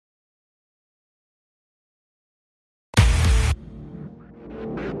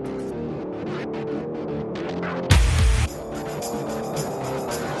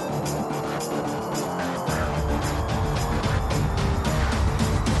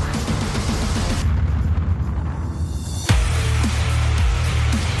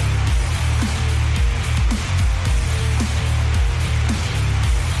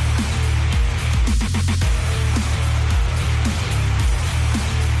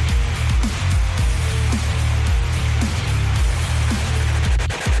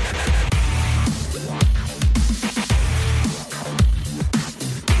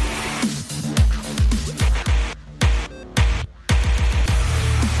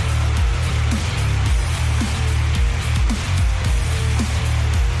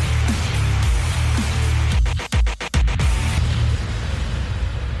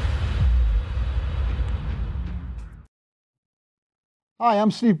Hi,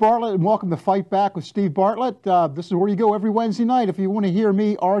 I'm Steve Bartlett, and welcome to Fight Back with Steve Bartlett. This is where you go every Wednesday night if you want to hear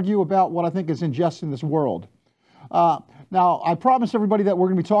me argue about what I think is unjust in this world. Now, I promised everybody that we're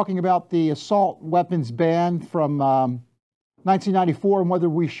going to be talking about the assault weapons ban from 1994 and whether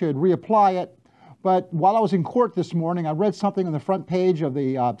we should reapply it. But while I was in court this morning, I read something on the front page of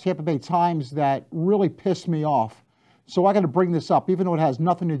the Tampa Bay Times that really pissed me off. So I got to bring this up, even though it has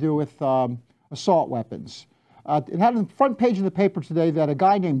nothing to do with assault weapons. It had on the front page of the paper today that a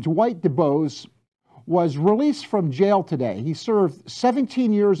guy named Dwight DuBose was released from jail today. He served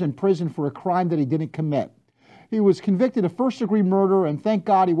 17 years in prison for a crime that he didn't commit. He was convicted of first-degree murder, and thank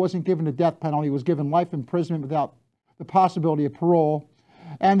God he wasn't given a death penalty. He was given life imprisonment without the possibility of parole.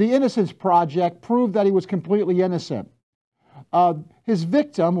 And the Innocence Project proved that he was completely innocent. His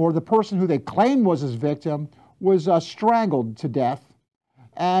victim, or the person who they claimed was his victim, was strangled to death.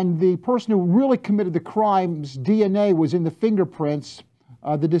 And the person who really committed the crime's DNA was in the fingerprints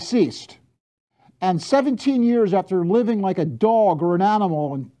of the deceased. And 17 years after living like a dog or an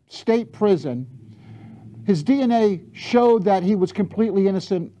animal in state prison, his DNA showed that he was completely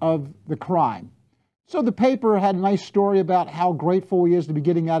innocent of the crime. So the paper had a nice story about how grateful he is to be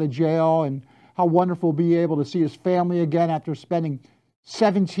getting out of jail and how wonderful he'll be able to see his family again after spending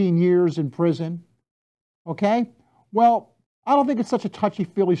 17 years in prison. Okay? Well, I don't think it's such a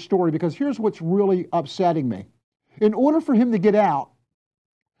touchy-feely story because here's what's really upsetting me. In order for him to get out,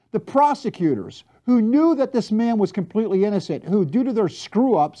 the prosecutors, who knew that this man was completely innocent, who, due to their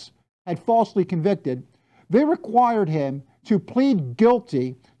screw-ups, had falsely convicted, they required him to plead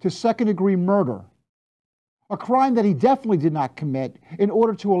guilty to second-degree murder, a crime that he definitely did not commit, in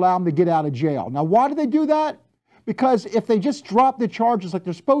order to allow him to get out of jail. Now, why did they do that? Because if they just drop the charges like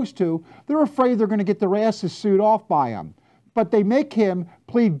they're supposed to, they're afraid they're going to get their asses sued off by him. But they make him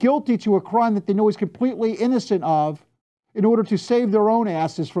plead guilty to a crime that they know he's completely innocent of in order to save their own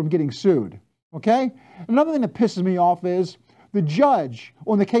asses from getting sued. Okay? Another thing that pisses me off is the judge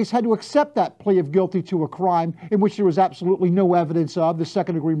on the case had to accept that plea of guilty to a crime in which there was absolutely no evidence of, the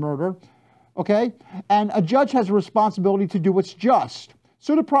second-degree murder. Okay? And a judge has a responsibility to do what's just.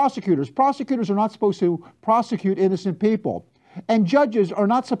 So do prosecutors. Prosecutors are not supposed to prosecute innocent people. And judges are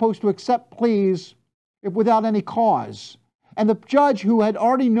not supposed to accept pleas without any cause. And the judge, who had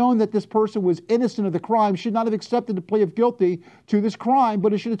already known that this person was innocent of the crime, should not have accepted the plea of guilty to this crime,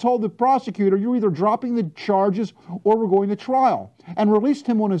 but he should have told the prosecutor, you're either dropping the charges or we're going to trial, and released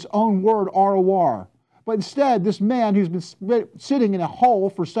him on his own word, ROR. But instead, this man who's been sitting in a hole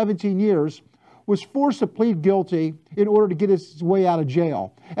for 17 years was forced to plead guilty in order to get his way out of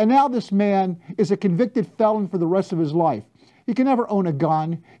jail. And now this man is a convicted felon for the rest of his life. He can never own a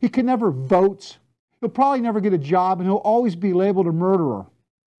gun. He can never vote. He'll probably never get a job, and he'll always be labeled a murderer.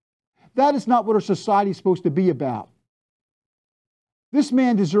 That is not what our society is supposed to be about. This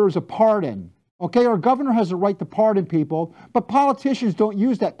man deserves a pardon. Okay, our governor has a right to pardon people, but politicians don't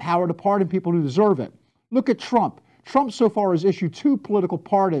use that power to pardon people who deserve it. Look at Trump. Trump so far has issued 2 political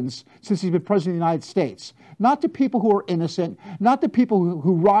pardons since he's been president of the United States. Not to people who are innocent, not to people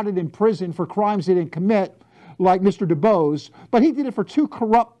who rotted in prison for crimes they didn't commit, like Mr. DuBose, but he did it for 2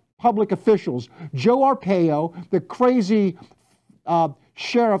 corrupt public officials. Joe Arpaio, the crazy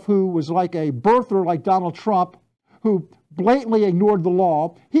sheriff who was like a birther like Donald Trump, who blatantly ignored the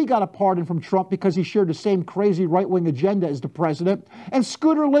law. He got a pardon from Trump because he shared the same crazy right-wing agenda as the president. And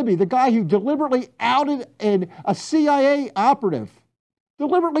Scooter Libby, the guy who deliberately outed a CIA operative,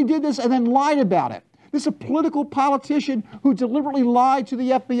 deliberately did this and then lied about it. This is a political politician who deliberately lied to the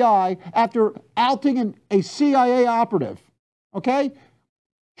FBI after outing a CIA operative. Okay?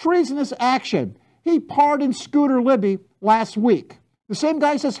 Treasonous action. He pardoned Scooter Libby last week. The same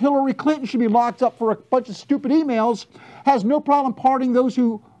guy says Hillary Clinton should be locked up for a bunch of stupid emails, has no problem pardoning those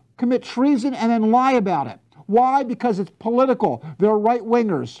who commit treason and then lie about it. Why? Because it's political. They're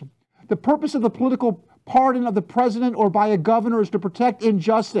right-wingers. The purpose of the political pardon of the president or by a governor is to protect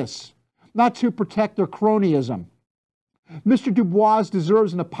injustice, not to protect their cronyism. Mr. DuBose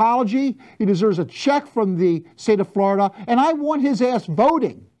deserves an apology. He deserves a check from the state of Florida, and I want his ass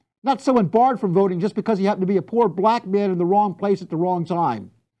voting. Not someone barred from voting just because he happened to be a poor black man in the wrong place at the wrong time.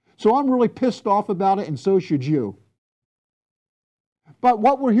 So I'm really pissed off about it, and so should you. But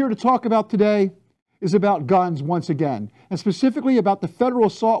what we're here to talk about today is about guns once again, and specifically about the federal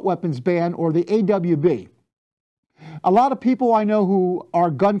assault weapons ban, or the AWB. A lot of people I know who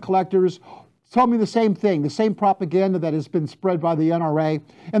are gun collectors tell me the same thing, the same propaganda that has been spread by the NRA,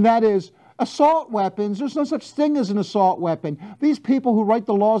 and that is Assault weapons, there's no such thing as an assault weapon. These people who write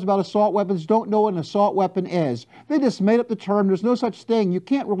the laws about assault weapons don't know what an assault weapon is. They just made up the term. There's no such thing. You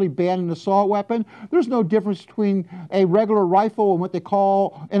can't really ban an assault weapon. There's no difference between a regular rifle and what they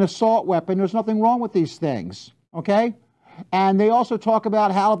call an assault weapon. There's nothing wrong with these things, okay? And they also talk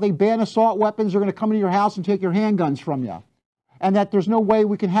about how if they ban assault weapons, they're going to come into your house and take your handguns from you. And that there's no way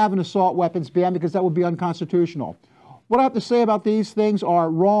we can have an assault weapons ban because that would be unconstitutional. What I have to say about these things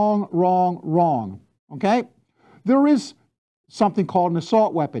are wrong, wrong, wrong, okay? There is something called an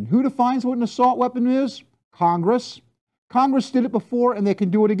assault weapon. Who defines what an assault weapon is? Congress. Congress did it before and they can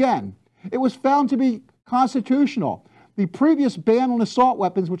do it again. It was found to be constitutional. The previous ban on assault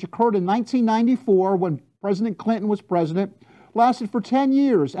weapons, which occurred in 1994 when President Clinton was president, lasted for 10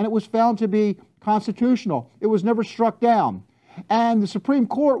 years and it was found to be constitutional. It was never struck down. And the Supreme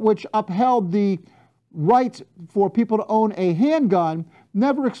Court, which upheld the right for people to own a handgun,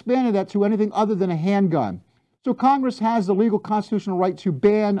 never expanded that to anything other than a handgun. So Congress has the legal constitutional right to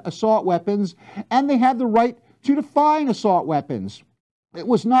ban assault weapons, and they have the right to define assault weapons. It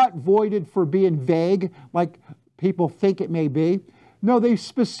was not voided for being vague, like people think it may be. No, they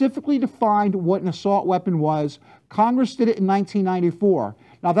specifically defined what an assault weapon was. Congress did it in 1994.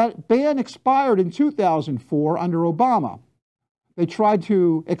 Now, that ban expired in 2004 under Obama. They tried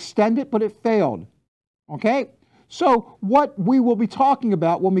to extend it, but it failed. Okay? So what we will be talking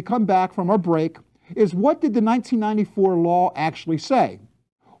about when we come back from our break is what did the 1994 law actually say?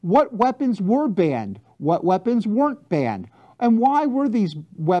 What weapons were banned? What weapons weren't banned? And why were these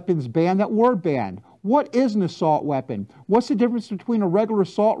weapons banned that were banned? What is an assault weapon? What's the difference between a regular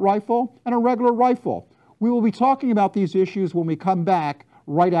assault rifle and a regular rifle? We will be talking about these issues when we come back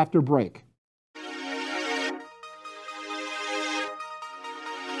right after break.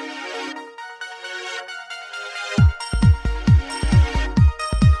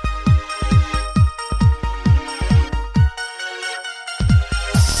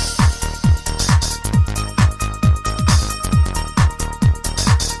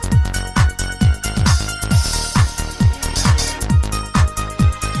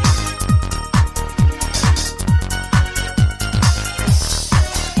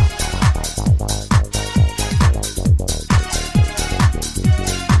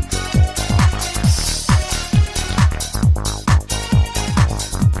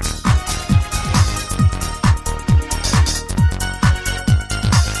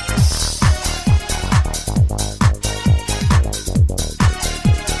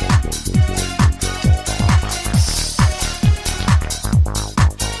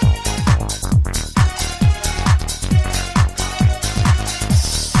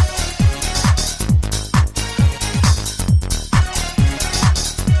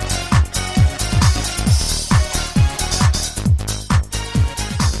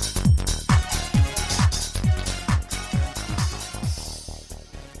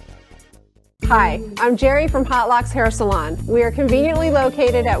 Hi, I'm Jerry from Hot Locks Hair Salon. We are conveniently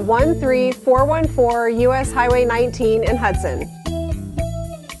located at 13414 US Highway 19 in Hudson.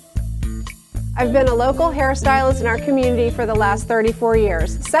 I've been a local hairstylist in our community for the last 34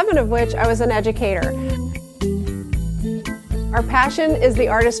 years, 7 of which I was an educator. Our passion is the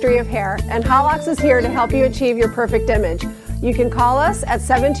artistry of hair, and Hot Locks is here to help you achieve your perfect image. You can call us at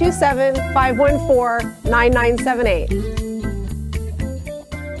 727-514-9978.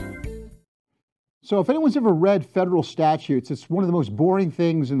 So if anyone's ever read federal statutes, it's one of the most boring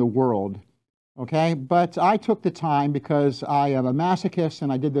things in the world, okay? But I took the time, because I am a masochist and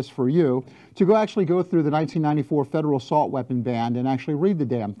I did this for you, to actually go through the 1994 federal assault weapon ban and actually read the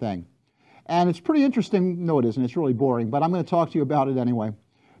damn thing. And it's pretty interesting. No, it isn't. It's really boring, but I'm going to talk to you about it anyway.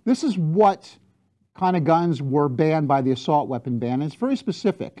 This is what kind of guns were banned by the assault weapon ban, and it's very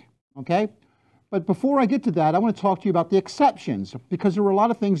specific, okay? But before I get to that, I want to talk to you about the exceptions, because there were a lot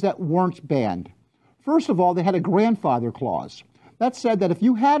of things that weren't banned. First of all, they had a grandfather clause. That said that if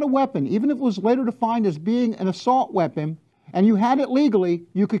you had a weapon, even if it was later defined as being an assault weapon, and you had it legally,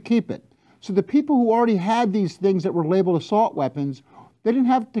 you could keep it. So the people who already had these things that were labeled assault weapons, they didn't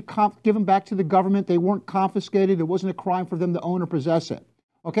have to give them back to the government. They weren't confiscated. It wasn't a crime for them to own or possess it.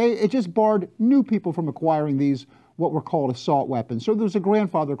 Okay? It just barred new people from acquiring these, what were called assault weapons. So there's a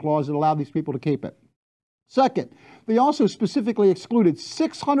grandfather clause that allowed these people to keep it. Second, they also specifically excluded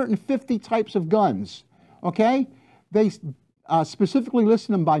 650 types of guns, okay? They specifically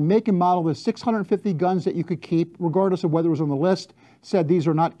listed them by make and model. The 650 guns that you could keep, regardless of whether it was on the list, said these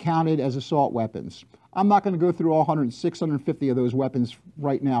are not counted as assault weapons. I'm not going to go through all 650 of those weapons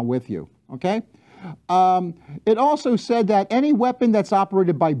right now with you, okay? It also said that any weapon that's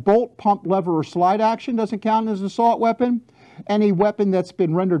operated by bolt, pump, lever, or slide action doesn't count as an assault weapon. Any weapon that's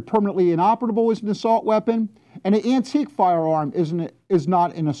been rendered permanently inoperable is an assault weapon. And an antique firearm is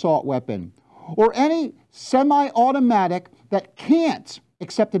not an assault weapon. Or any semi-automatic that can't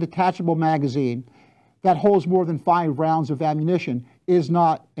accept a detachable magazine that holds more than 5 rounds of ammunition is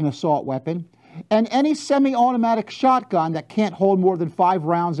not an assault weapon. And any semi-automatic shotgun that can't hold more than 5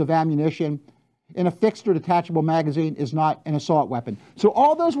 rounds of ammunition in a fixed or detachable magazine is not an assault weapon. So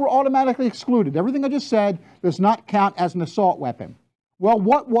all those were automatically excluded. Everything I just said does not count as an assault weapon. Well,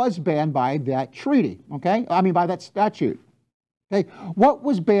 what was banned by that treaty? Okay, I mean by that statute. Okay, what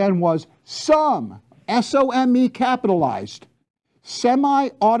was banned was some, S-O-M-E capitalized,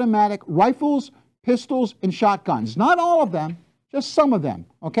 semi-automatic rifles, pistols, and shotguns. Not all of them, just some of them.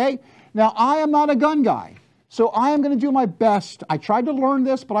 Okay. Now I am not a gun guy, so I am going to do my best. I tried to learn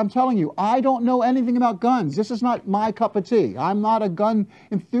this, but I'm telling you, I don't know anything about guns. This is not my cup of tea. I'm not a gun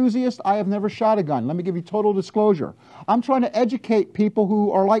enthusiast. I have never shot a gun. Let me give you total disclosure. I'm trying to educate people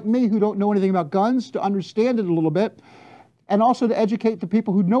who are like me, who don't know anything about guns, to understand it a little bit, and also to educate the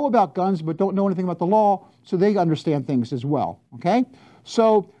people who know about guns but don't know anything about the law so they understand things as well. Okay?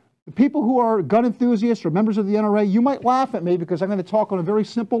 So the people who are gun enthusiasts or members of the NRA, you might laugh at me because I'm going to talk on a very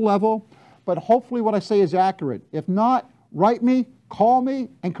simple level, but hopefully what I say is accurate. If not, write me, call me,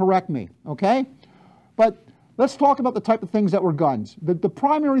 and correct me, okay? But let's talk about the type of things that were guns. The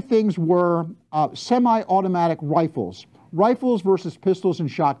primary things were semi-automatic rifles. Rifles versus pistols and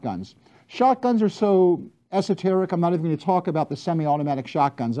shotguns. Shotguns are so esoteric, I'm not even going to talk about the semi-automatic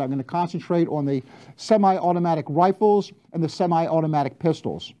shotguns. I'm going to concentrate on the semi-automatic rifles and the semi-automatic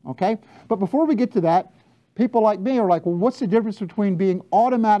pistols, okay? But before we get to that, people like me are like, well, what's the difference between being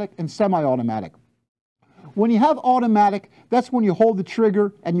automatic and semi-automatic? When you have automatic, that's when you hold the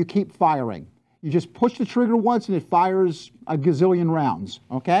trigger and you keep firing. You just push the trigger once and it fires a gazillion rounds,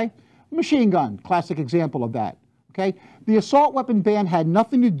 okay? Machine gun, classic example of that. Okay? The assault weapon ban had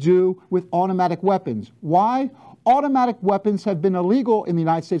nothing to do with automatic weapons. Why? Automatic weapons have been illegal in the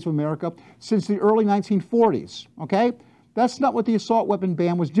United States of America since the early 1940s. Okay? That's not what the assault weapon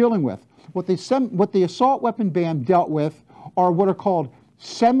ban was dealing with. What the assault weapon ban dealt with are what are called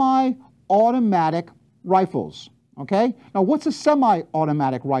semi-automatic rifles. Okay? Now, what's a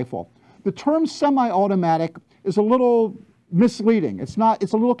semi-automatic rifle? The term semi-automatic is a little misleading. It's a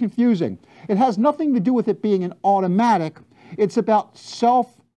little confusing. It has nothing to do with it being an automatic. It's about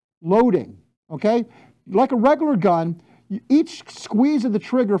self-loading, okay? Like a regular gun, each squeeze of the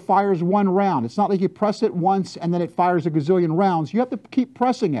trigger fires 1 round. It's not like you press it once and then it fires a gazillion rounds. You have to keep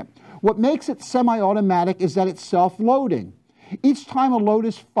pressing it. What makes it semi-automatic is that it's self-loading. Each time a load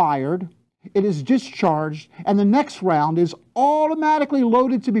is fired, it is discharged, and the next round is automatically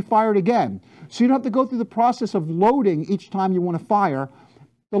loaded to be fired again. So you don't have to go through the process of loading each time you want to fire.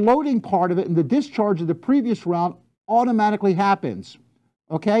 The loading part of it and the discharge of the previous round automatically happens.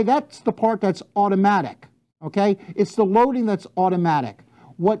 Okay, that's the part that's automatic. Okay, it's the loading that's automatic.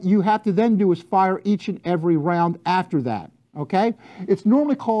 What you have to then do is fire each and every round after that. Okay, it's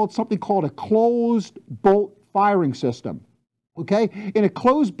normally called something called a closed bolt firing system. Okay, in a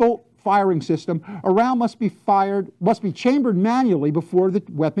closed bolt firing system, a round must be chambered manually before the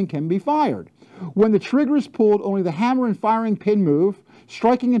weapon can be fired. When the trigger is pulled, only the hammer and firing pin move,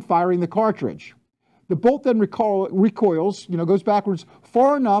 striking and firing the cartridge. The bolt then recoils, goes backwards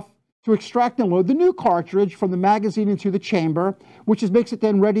far enough to extract and load the new cartridge from the magazine into the chamber, which makes it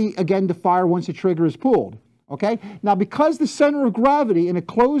then ready again to fire once the trigger is pulled. Okay? Now, because the center of gravity in a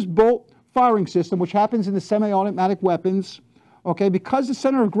closed bolt firing system, which happens in the semi-automatic weapons, okay, because the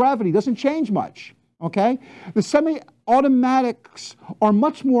center of gravity doesn't change much, okay, the semi-automatics are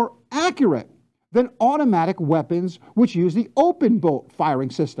much more accurate than automatic weapons which use the open bolt firing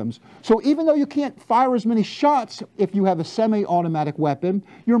systems. So even though you can't fire as many shots if you have a semi-automatic weapon,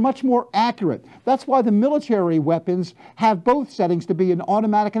 you're much more accurate. That's why the military weapons have both settings to be an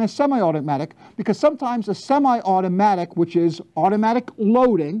automatic and a semi-automatic, because sometimes a semi-automatic, which is automatic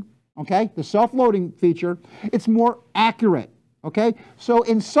loading, okay, the self-loading feature, it's more accurate. Okay, so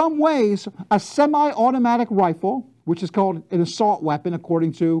in some ways, a semi-automatic rifle, which is called an assault weapon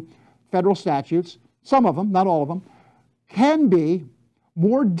according to federal statutes, some of them, not all of them, can be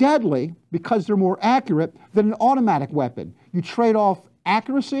more deadly because they're more accurate than an automatic weapon. You trade off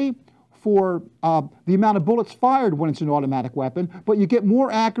accuracy for the amount of bullets fired when it's an automatic weapon, but you get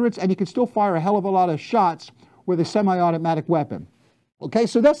more accuracy and you can still fire a hell of a lot of shots with a semi-automatic weapon. Okay,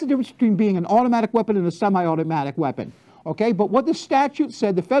 so that's the difference between being an automatic weapon and a semi-automatic weapon. Okay, but what the statute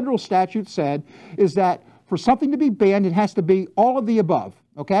said, the federal statute said, is that for something to be banned, it has to be all of the above.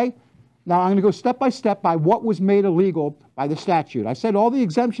 Okay? Now I'm going to go step by step by what was made illegal by the statute. I said all the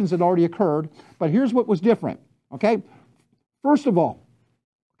exemptions had already occurred, but here's what was different. Okay? First of all,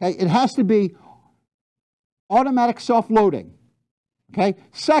 okay, it has to be automatic self-loading. Okay.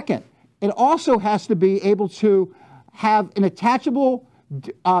 Second, it also has to be able to have an attachable,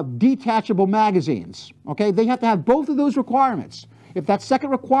 detachable magazines. Okay, they have to have both of those requirements. If that second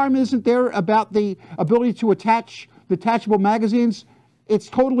requirement isn't there about the ability to attach detachable magazines, it's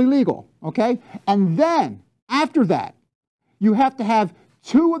totally legal. Okay, and then after that, you have to have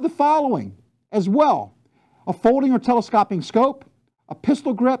two of the following as well: a folding or telescoping scope, a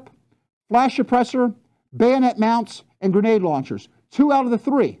pistol grip, flash suppressor, bayonet mounts, and grenade launchers. 2 out of the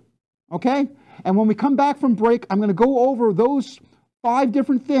 3. Okay? And when we come back from break, I'm going to go over those 5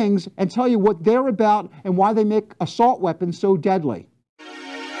 different things and tell you what they're about and why they make assault weapons so deadly.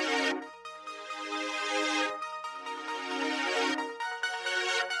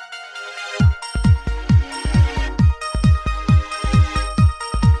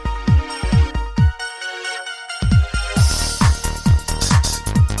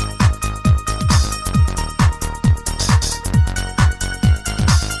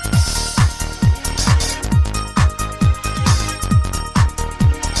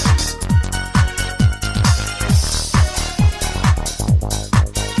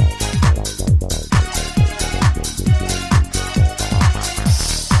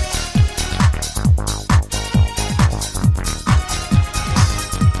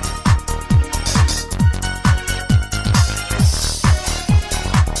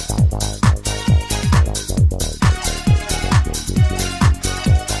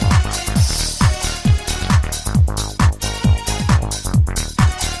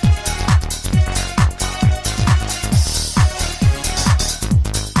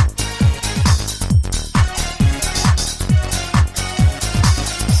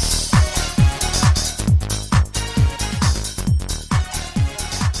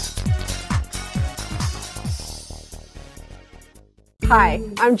 Hi,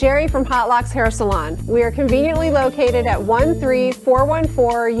 I'm Jerry from Hot Locks Hair Salon. We are conveniently located at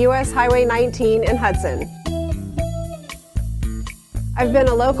 13414 US Highway 19 in Hudson. I've been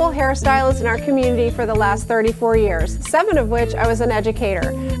a local hairstylist in our community for the last 34 years, 7 of which I was an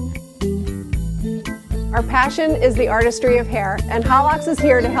educator. Our passion is the artistry of hair, and Hot Locks is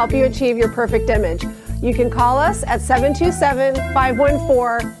here to help you achieve your perfect image. You can call us at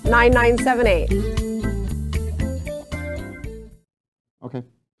 727-514-9978.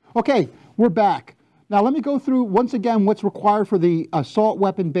 Okay, we're back. Now let me go through once again what's required for the assault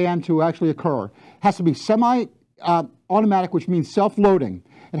weapon ban to actually occur. It has to be semi-automatic, which means self-loading.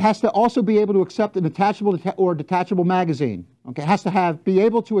 It has to also be able to accept an attachable or detachable magazine. Okay, it has to be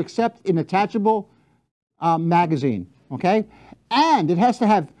able to accept an attachable magazine. Okay, and it has to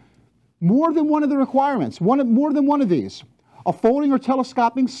have more than one of the requirements. More than one of these: a folding or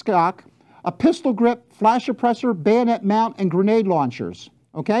telescoping stock, a pistol grip, flash suppressor, bayonet mount, and grenade launchers.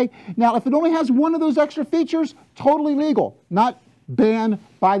 Okay? Now, if it only has one of those extra features, totally legal, not banned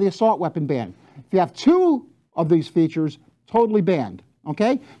by the assault weapon ban. If you have 2 of these features, totally banned.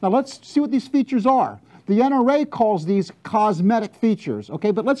 Okay? Now, let's see what these features are. The NRA calls these cosmetic features.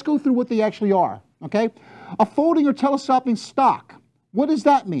 Okay? But let's go through what they actually are. Okay? A folding or telescoping stock. What does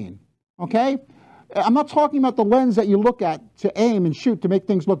that mean? Okay? I'm not talking about the lens that you look at to aim and shoot to make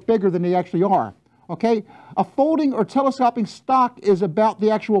things look bigger than they actually are. Okay? A folding or telescoping stock is about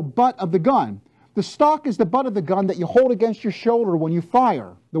the actual butt of the gun. The stock is the butt of the gun that you hold against your shoulder when you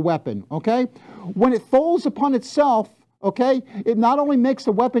fire the weapon. Okay? When it folds upon itself, okay, it not only makes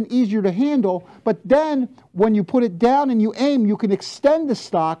the weapon easier to handle, but then when you put it down and you aim, you can extend the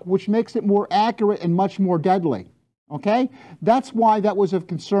stock, which makes it more accurate and much more deadly. Okay? That's why that was of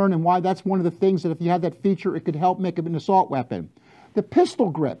concern and why that's one of the things that if you had that feature, it could help make it an assault weapon. The pistol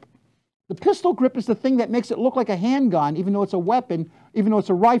grip. The pistol grip is the thing that makes it look like a handgun, even though it's a weapon, even though it's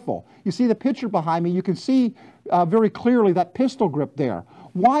a rifle. You see the picture behind me, you can see very clearly that pistol grip there.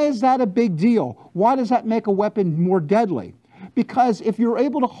 Why is that a big deal? Why does that make a weapon more deadly? Because if you're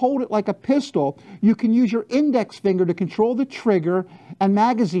able to hold it like a pistol, you can use your index finger to control the trigger and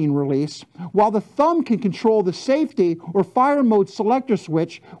magazine release, while the thumb can control the safety or fire mode selector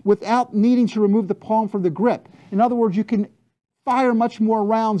switch without needing to remove the palm from the grip. In other words, you can fire much more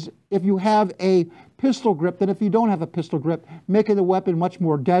rounds if you have a pistol grip than if you don't have a pistol grip, making the weapon much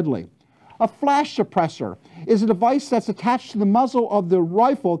more deadly. A flash suppressor is a device that's attached to the muzzle of the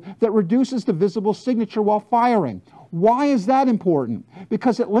rifle that reduces the visible signature while firing. Why is that important?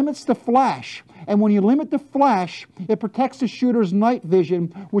 Because it limits the flash. And when you limit the flash, it protects the shooter's night vision,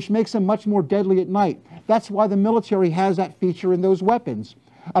 which makes them much more deadly at night. That's why the military has that feature in those weapons.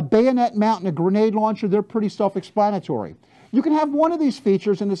 A bayonet mount and a grenade launcher, they're pretty self-explanatory. You can have one of these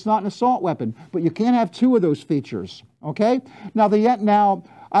features and it's not an assault weapon, but you can't have two of those features, okay? Now,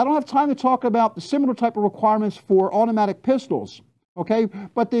 I don't have time to talk about the similar type of requirements for automatic pistols, okay?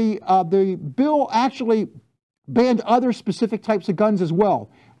 But the bill actually banned other specific types of guns as well,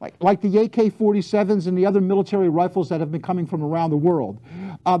 like the AK-47s and the other military rifles that have been coming from around the world.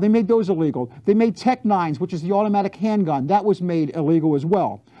 They made those illegal. They made Tech-9s, which is the automatic handgun. That was made illegal as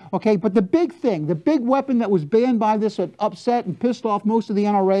well. Okay, but the big thing, the big weapon that was banned by this that upset and pissed off most of the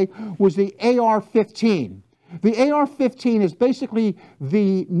NRA was the AR-15. The AR-15 is basically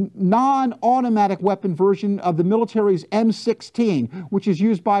the non-automatic weapon version of the military's M16, which is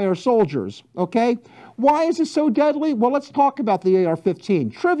used by our soldiers, okay? Why is it so deadly? Well, let's talk about the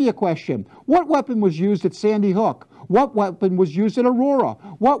AR-15. Trivia question. What weapon was used at Sandy Hook? What weapon was used at Aurora?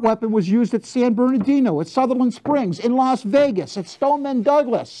 What weapon was used at San Bernardino, at Sutherland Springs, in Las Vegas, at Stoneman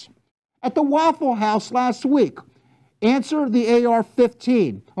Douglas, at the Waffle House last week? Answer, the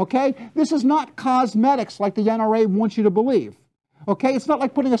AR-15, okay? This is not cosmetics like the NRA wants you to believe, okay? It's not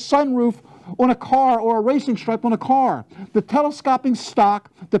like putting a sunroof on a car or a racing stripe on a car. The telescoping stock,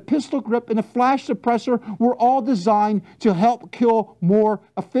 the pistol grip, and the flash suppressor were all designed to help kill more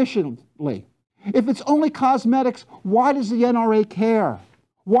efficiently. If it's only cosmetics, why does the NRA care?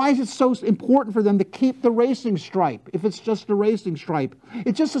 Why is it so important for them to keep the racing stripe if it's just a racing stripe?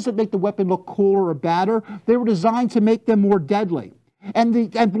 It just doesn't make the weapon look cooler or badder. They were designed to make them more deadly. And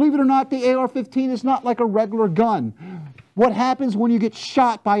believe it or not, the AR-15 is not like a regular gun. What happens when you get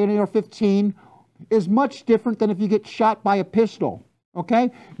shot by an AR-15 is much different than if you get shot by a pistol.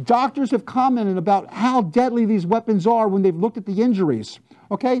 Okay? Doctors have commented about how deadly these weapons are when they've looked at the injuries.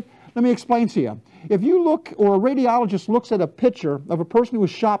 Okay? Let me explain to you. If you look, or a radiologist looks at a picture of a person who was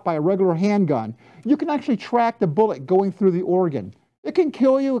shot by a regular handgun, you can actually track the bullet going through the organ. It can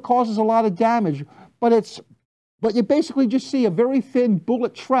kill you, it causes a lot of damage, but you basically just see a very thin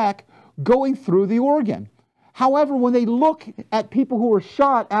bullet track going through the organ. However, when they look at people who were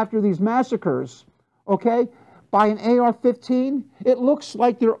shot after these massacres, okay, by an AR-15, it looks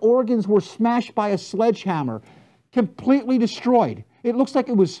like their organs were smashed by a sledgehammer, completely destroyed. It looks like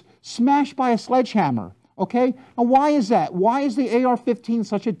it was smashed by a sledgehammer, okay? Now, why is that? Why is the AR-15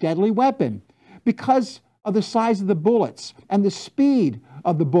 such a deadly weapon? Because of the size of the bullets and the speed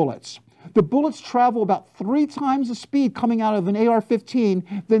of the bullets. The bullets travel about 3 times the speed coming out of an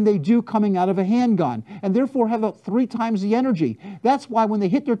AR-15 than they do coming out of a handgun, and therefore have about 3 times the energy. That's why when they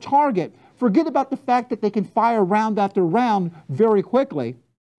hit their target, forget about the fact that they can fire round after round very quickly,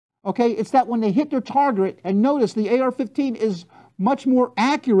 okay? It's that when they hit their target, and notice the AR-15 is much more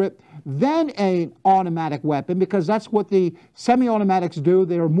accurate than an automatic weapon, because that's what the semi-automatics do.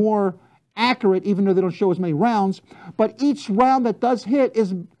 They are more accurate, even though they don't show as many rounds. But each round that does hit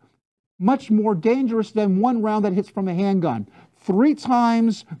is much more dangerous than one round that hits from a handgun. 3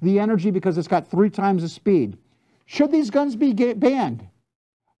 times the energy because it's got 3 times the speed. Should these guns be banned?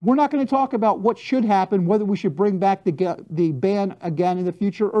 We're not going to talk about what should happen, whether we should bring back the ban again in the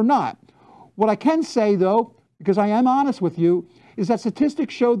future or not. What I can say, though, because I am honest with you, is that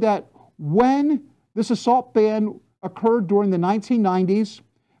statistics showed that when this assault ban occurred during the 1990s,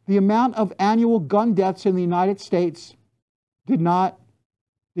 the amount of annual gun deaths in the United States did not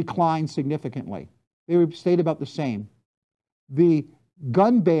decline significantly. They stayed about the same. The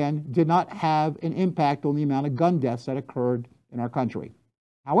gun ban did not have an impact on the amount of gun deaths that occurred in our country.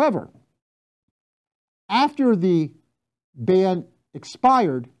 However, after the ban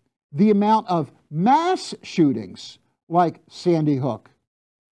expired, the amount of mass shootings like Sandy Hook,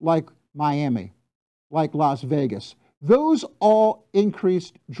 like Miami, like Las Vegas, those all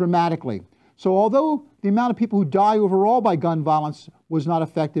increased dramatically. So although the amount of people who die overall by gun violence was not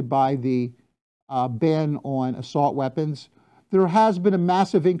affected by the ban on assault weapons, there has been a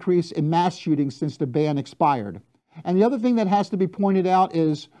massive increase in mass shootings since the ban expired. And the other thing that has to be pointed out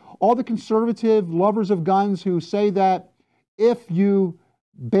is all the conservative lovers of guns who say that if you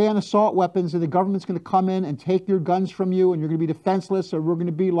ban assault weapons and the government's going to come in and take your guns from you and you're going to be defenseless, or we're going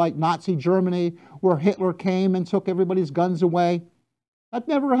to be like Nazi Germany where Hitler came and took everybody's guns away. That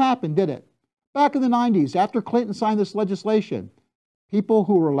never happened, did it? Back in the 90s, after Clinton signed this legislation, people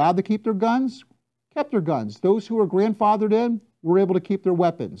who were allowed to keep their guns kept their guns. Those who were grandfathered in were able to keep their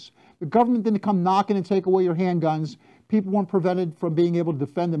weapons. The government didn't come knocking and take away your handguns. People weren't prevented from being able to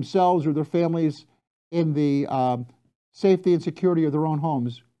defend themselves or their families in the safety and security of their own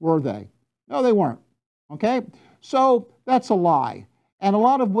homes, were they? No, they weren't. Okay? So that's a lie. And a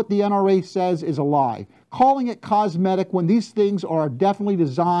lot of what the NRA says is a lie. Calling it cosmetic when these things are definitely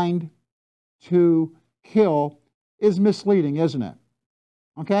designed to kill is misleading, isn't it?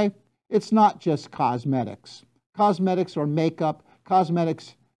 Okay? It's not just cosmetics. Cosmetics are makeup.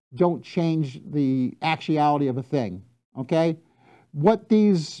 Cosmetics don't change the actuality of a thing, okay? What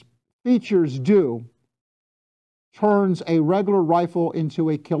these features do turns a regular rifle into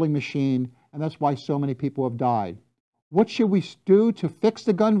a killing machine, and that's why so many people have died. What should we do to fix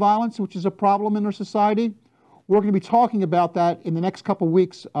the gun violence, which is a problem in our society? We're going to be talking about that in the next couple of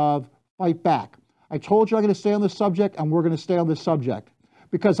weeks of Fight Back. I told you I'm going to stay on this subject, and we're going to stay on this subject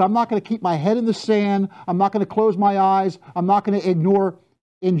because I'm not going to keep my head in the sand. I'm not going to close my eyes. I'm not going to ignore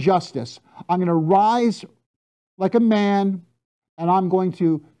injustice. I'm going to rise like a man, and I'm going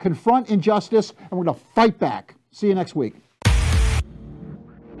to confront injustice, and we're going to fight back. See you next week.